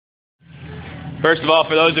First of all,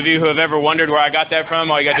 for those of you who have ever wondered where I got that from,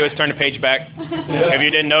 all you got to do is turn the page back. If you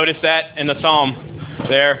didn't notice that in the Psalm,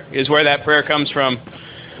 there is where that prayer comes from.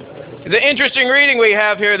 The interesting reading we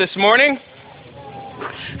have here this morning.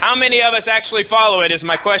 How many of us actually follow it is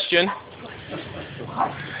my question.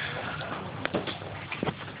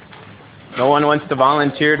 No one wants to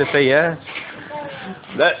volunteer to say yes.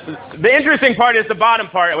 The interesting part is the bottom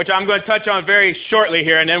part, which I'm going to touch on very shortly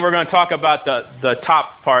here, and then we're going to talk about the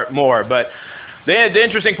top part more. But the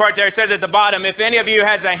interesting part there, it says at the bottom, if any of you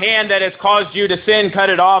has a hand that has caused you to sin, cut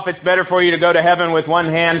it off. It's better for you to go to heaven with one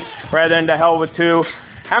hand rather than to hell with two.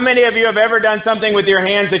 How many of you have ever done something with your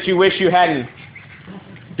hands that you wish you hadn't?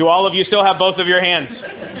 Do all of you still have both of your hands?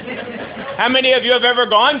 How many of you have ever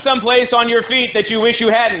gone someplace on your feet that you wish you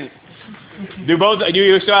hadn't? Do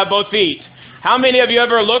you still have both feet? How many of you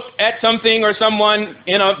ever looked at something or someone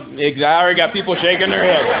I already got people shaking their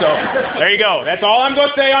heads. So there you go. That's all I'm going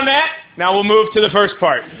to say on that. Now we'll move to the first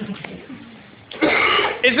part.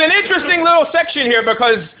 It's an interesting little section here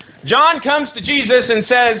because John comes to Jesus and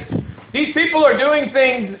says, these people are doing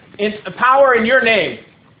things in power in your name.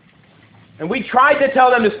 And we tried to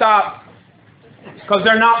tell them to stop because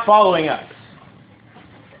they're not following us.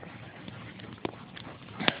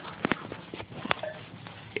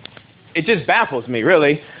 It just baffles me,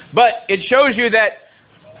 really. But it shows you that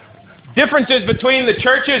differences between the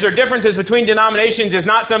churches or differences between denominations is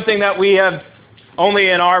not something that we have only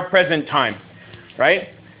in our present time, right?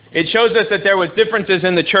 It shows us that there was differences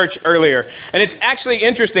in the church earlier. And it's actually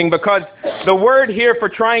interesting because the word here for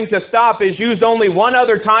trying to stop is used only one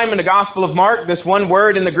other time in the Gospel of Mark. This one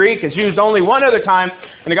word in the Greek is used only one other time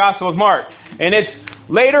in the Gospel of Mark. And it's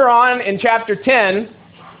later on in chapter 10,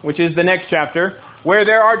 which is the next chapter, where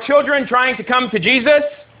there are children trying to come to Jesus,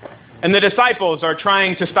 and the disciples are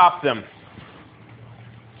trying to stop them.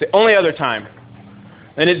 It's the only other time.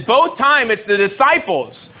 And it's both times, it's the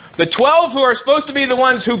disciples, the 12 who are supposed to be the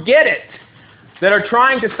ones who get it, that are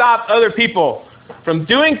trying to stop other people from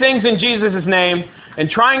doing things in Jesus' name and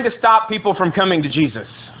trying to stop people from coming to Jesus.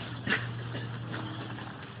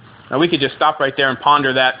 Now we could just stop right there and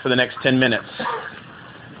ponder that for the next 10 minutes.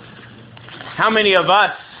 How many of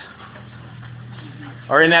us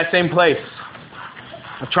are in that same place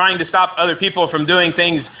of trying to stop other people from doing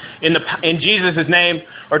things in Jesus' name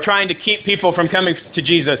or trying to keep people from coming to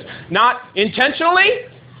Jesus? Not intentionally,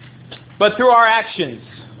 but through our actions.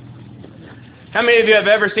 How many of you have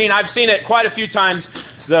ever seen, I've seen it quite a few times,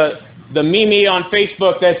 the meme on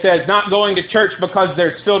Facebook that says not going to church because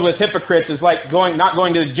they're filled with hypocrites is like not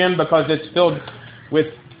going to the gym because it's filled with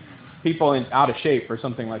people out of shape or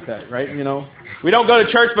something like that, right? You know, we don't go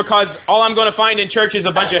to church because all I'm going to find in church is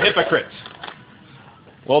a bunch of hypocrites.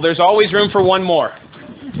 Well, there's always room for one more.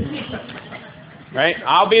 Right?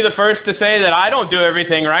 I'll be the first to say that I don't do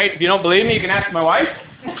everything right. If you don't believe me, you can ask my wife.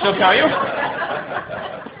 She'll tell you.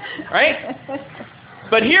 Right?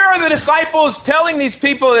 But here are the disciples telling these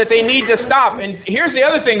people that they need to stop. And here's the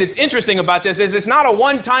other thing that's interesting about this is it's not a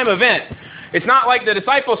one-time event. It's not like the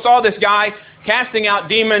disciples saw this guy casting out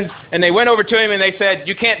demons and they went over to him and they said,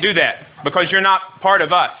 you can't do that because you're not part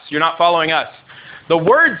of us. You're not following us. The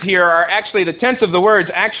words here are actually, the tense of the words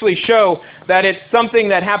actually show that it's something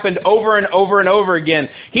that happened over and over and over again.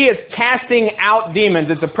 He is casting out demons.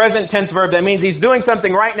 It's a present tense verb. That means he's doing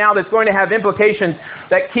something right now that's going to have implications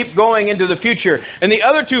that keep going into the future. And the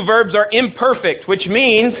other two verbs are imperfect, which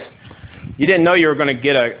means, you didn't know you were going to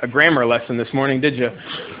get a grammar lesson this morning, did you?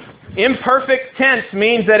 Imperfect tense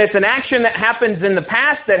means that it's an action that happens in the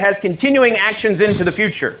past that has continuing actions into the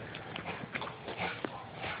future.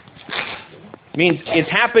 Means it's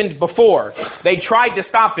happened before. They tried to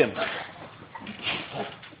stop him.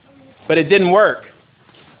 But it didn't work.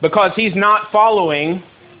 Because he's not following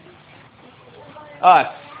us.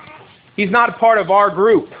 He's not a part of our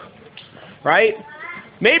group. Right?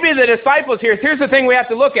 Maybe the disciples here, here's the thing we have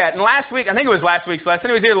to look at. And last week, I think it was last week's lesson,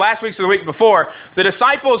 it was either last week's or the week before, the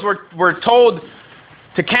disciples were told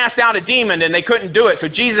to cast out a demon and they couldn't do it. So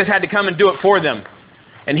Jesus had to come and do it for them.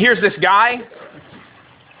 And here's this guy.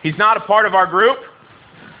 He's not a part of our group,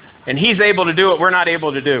 and he's able to do what we're not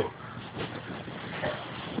able to do.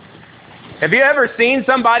 Have you ever seen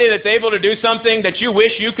somebody that's able to do something that you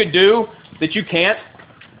wish you could do, that you can't,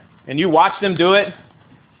 and you watch them do it?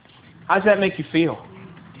 How does that make you feel?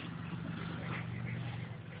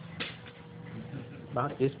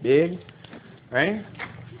 About this big, right?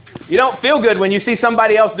 You don't feel good when you see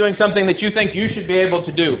somebody else doing something that you think you should be able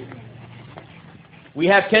to do. We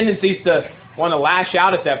have tendencies to want to lash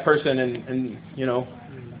out at that person and you know,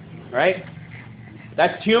 right?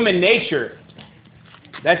 That's human nature.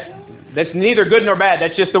 That's neither good nor bad.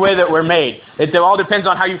 That's just the way that we're made. It all depends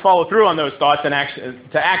on how you follow through on those thoughts and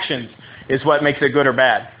actions is what makes it good or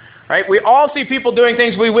bad. Right? We all see people doing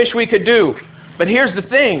things we wish we could do. But here's the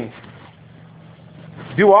thing.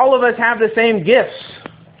 Do all of us have the same gifts?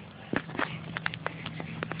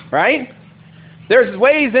 Right? There's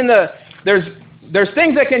ways there's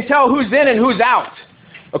things that can tell who's in and who's out.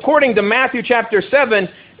 According to Matthew chapter 7,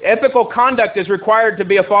 ethical conduct is required to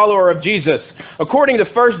be a follower of Jesus. According to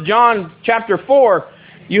 1 John chapter 4,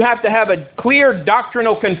 you have to have a clear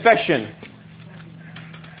doctrinal confession.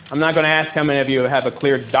 I'm not going to ask how many of you have a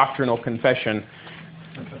clear doctrinal confession.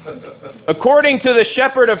 According to the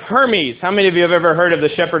shepherd of Hermes, how many of you have ever heard of the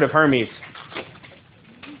shepherd of Hermes?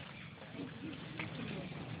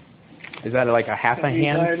 Is that like a half a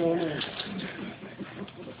hand?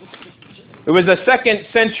 It was a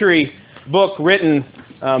 2nd century book written,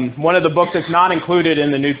 one of the books that's not included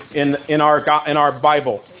in our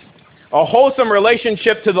Bible. A wholesome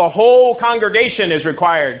relationship to the whole congregation is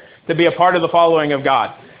required to be a part of the following of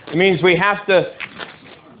God. It means we have to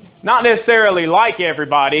not necessarily like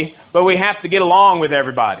everybody, but we have to get along with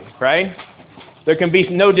everybody, right? There can be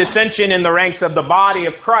no dissension in the ranks of the body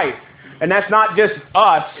of Christ. And that's not just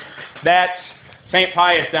us. That's St.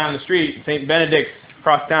 Pius down the street, St. Benedict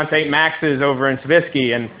across town, St. Max's over in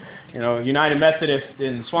Suamico, and United Methodist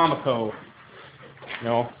in Suamico.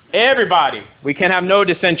 Everybody. We can have no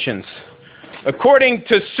dissensions. According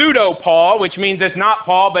to pseudo-Paul, which means it's not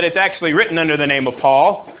Paul, but it's actually written under the name of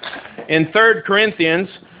Paul, in 3 Corinthians,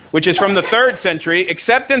 which is from the 3rd century,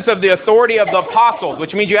 acceptance of the authority of the apostles,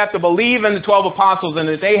 which means you have to believe in the 12 apostles and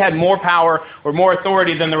that they had more power or more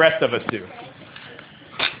authority than the rest of us do.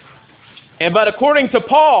 But according to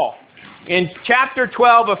Paul, in chapter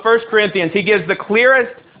 12 of 1 Corinthians, he gives the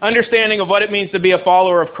clearest understanding of what it means to be a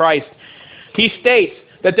follower of Christ. He states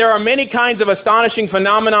that there are many kinds of astonishing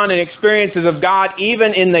phenomena and experiences of God,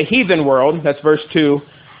 even in the heathen world, that's verse 2,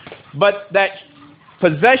 but that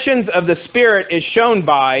possessions of the Spirit is shown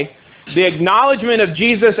by the acknowledgement of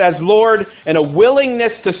Jesus as Lord and a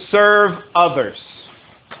willingness to serve others.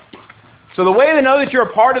 So the way to know that you're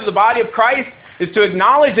a part of the body of Christ is to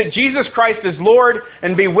acknowledge that Jesus Christ is Lord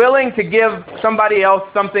and be willing to give somebody else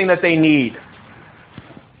something that they need.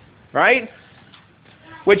 Right?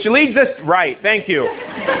 Which leads us... Right, thank you.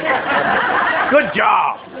 Good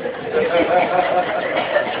job.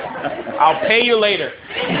 I'll pay you later.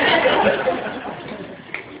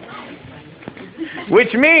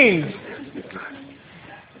 Which means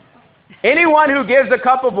anyone who gives a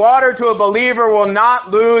cup of water to a believer will not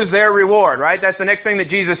lose their reward, right? That's the next thing that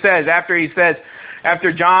Jesus says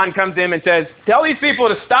after John comes in and says, tell these people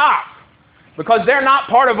to stop because they're not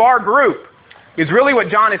part of our group, is really what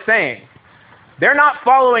John is saying. They're not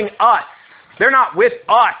following us. They're not with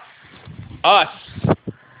us. Us.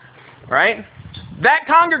 Right? That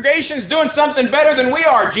congregation's doing something better than we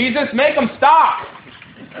are, Jesus. Make them stop.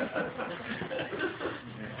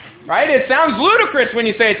 Right? It sounds ludicrous when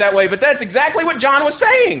you say it that way, but that's exactly what John was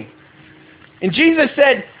saying. And Jesus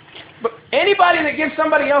said, but anybody that gives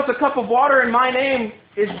somebody else a cup of water in my name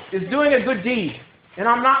is doing a good deed. And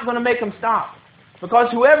I'm not going to make them stop.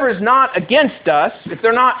 Because whoever is not against us, if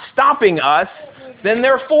they're not stopping us, then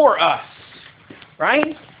they're for us. Right?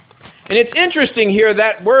 And it's interesting here,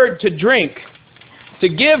 that word to drink, to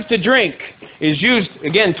give to drink, is used,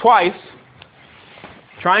 again, twice.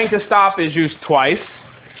 Trying to stop is used twice.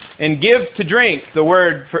 And give to drink, the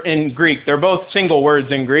word in Greek, they're both single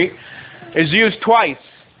words in Greek, is used twice.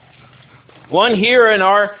 One here in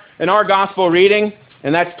our gospel reading,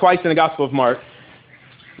 and that's twice in the Gospel of Mark.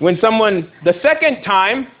 The second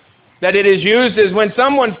time that it is used is when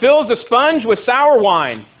someone fills a sponge with sour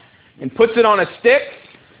wine and puts it on a stick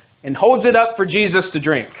and holds it up for Jesus to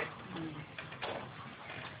drink.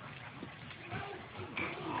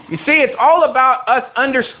 You see, it's all about us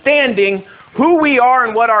understanding who we are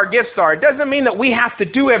and what our gifts are. It doesn't mean that we have to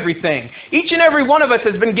do everything. Each and every one of us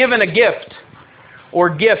has been given a gift or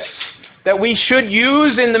gifts that we should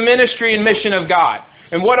use in the ministry and mission of God.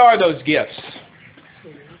 And what are those gifts?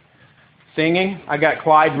 Singing. I got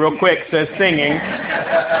Clyde real quick, says singing.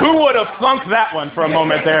 Who would have flunked that one for a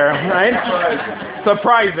moment there, right?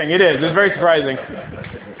 Surprising. It is. It's very surprising.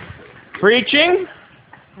 Preaching.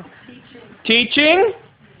 Teaching.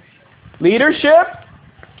 Leadership.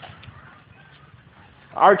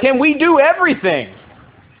 Or can we do everything?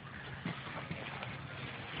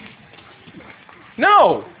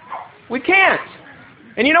 No, we can't.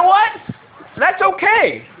 And you know what? That's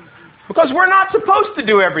okay. Because we're not supposed to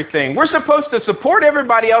do everything. We're supposed to support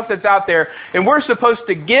everybody else that's out there, and we're supposed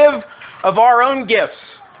to give of our own gifts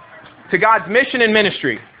to God's mission and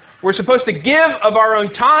ministry. We're supposed to give of our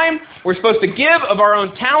own time. We're supposed to give of our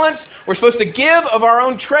own talents. We're supposed to give of our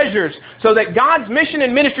own treasures so that God's mission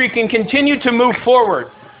and ministry can continue to move forward.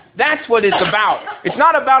 That's what it's about. It's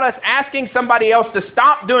not about us asking somebody else to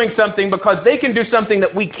stop doing something because they can do something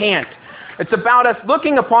that we can't. It's about us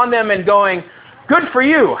looking upon them and going, good for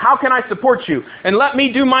you. How can I support you? And let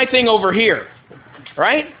me do my thing over here.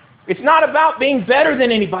 Right? It's not about being better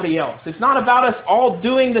than anybody else. It's not about us all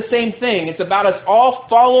doing the same thing. It's about us all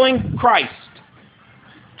following Christ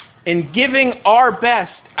and giving our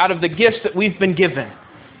best out of the gifts that we've been given.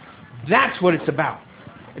 That's what it's about.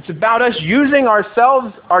 It's about us using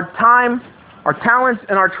ourselves, our time, our talents,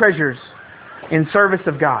 and our treasures in service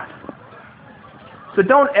of God. So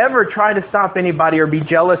don't ever try to stop anybody or be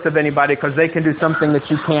jealous of anybody because they can do something that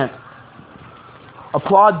you can't.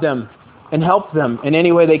 Applaud them and help them in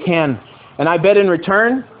any way they can. And I bet in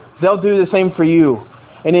return, they'll do the same for you.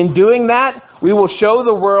 And in doing that, we will show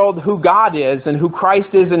the world who God is and who Christ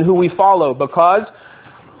is and who we follow, because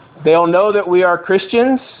they'll know that we are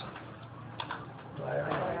Christians.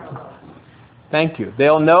 Thank you.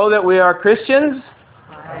 They'll know that we are Christians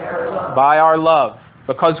by our love.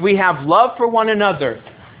 Because we have love for one another,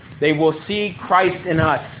 they will see Christ in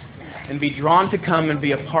us and be drawn to come and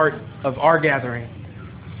be a part of our gathering.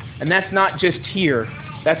 And that's not just here.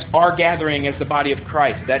 That's our gathering as the body of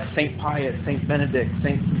Christ. That's St. Pius, St. Benedict,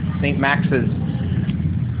 St. Max's,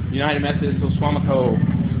 United Methodist, Suamico,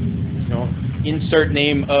 insert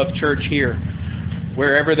name of church here.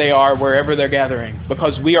 Wherever they are, wherever they're gathering.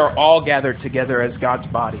 Because we are all gathered together as God's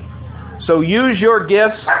body. So use your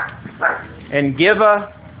gifts and give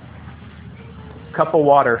a cup of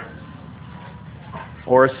water,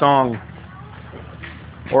 or a song,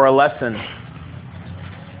 or a lesson,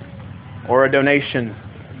 or a donation.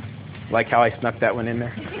 Like how I snuck that one in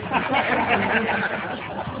there.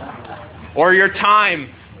 Or your time.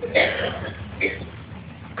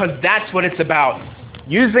 Because that's what it's about.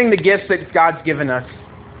 Using the gifts that God's given us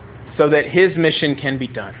so that His mission can be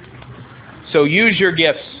done. So use your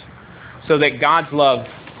gifts so that God's love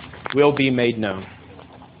will be made known.